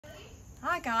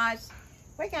Hi guys,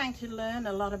 we're going to learn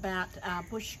a lot about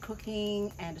bush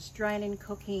cooking and Australian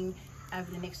cooking over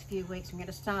the next few weeks. I'm going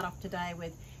to start off today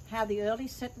with how the early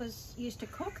settlers used to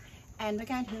cook, and we're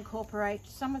going to incorporate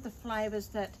some of the flavours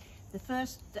that the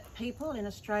first people in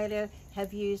Australia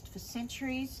have used for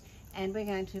centuries, and we're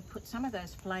going to put some of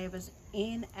those flavours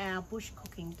in our bush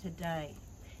cooking today.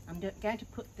 I'm going to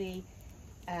put the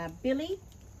billy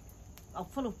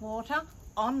full of water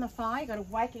on the fire. You've got to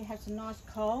wait till you have some nice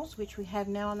coals, which we have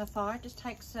now on the fire. It just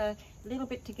takes a little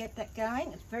bit to get that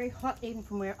going. It's very hot even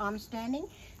from where I'm standing,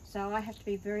 so I have to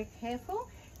be very careful,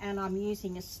 and I'm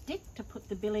using a stick to put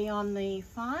the billy on the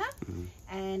fire.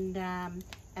 And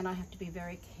I have to be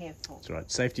very careful. That's right.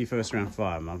 Safety first around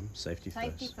fire, Mum. Safety first.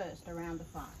 Safety first around the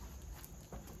fire.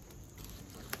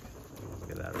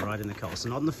 Look at that, right in the coals. So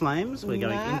not in the flames, we're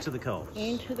going into the coals.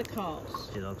 Into the coals.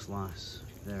 It looks nice.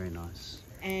 Very nice.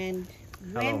 And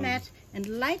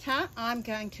later I'm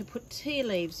going to put tea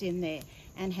leaves in there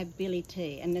and have billy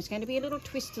tea. And there's going to be a little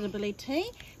twist to the billy tea,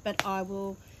 but I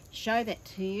will show that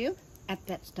to you at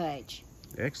that stage.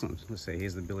 Excellent. Let's see,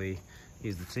 here's the billy,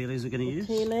 here's the tea leaves we're going to use.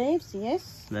 Tea leaves,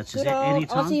 yes. That's good just old any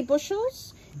time. Aussie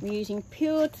bushels. We're using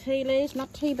pure tea leaves,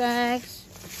 not tea bags.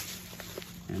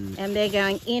 And they're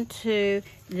going into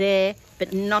there,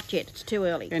 but not yet. It's too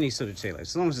early. Any sort of tea leaves,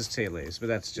 as long as it's tea leaves, but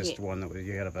that's just one that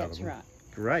you had available. That's right.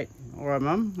 Great. All right,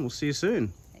 Mum, we'll see you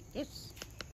soon. Yes.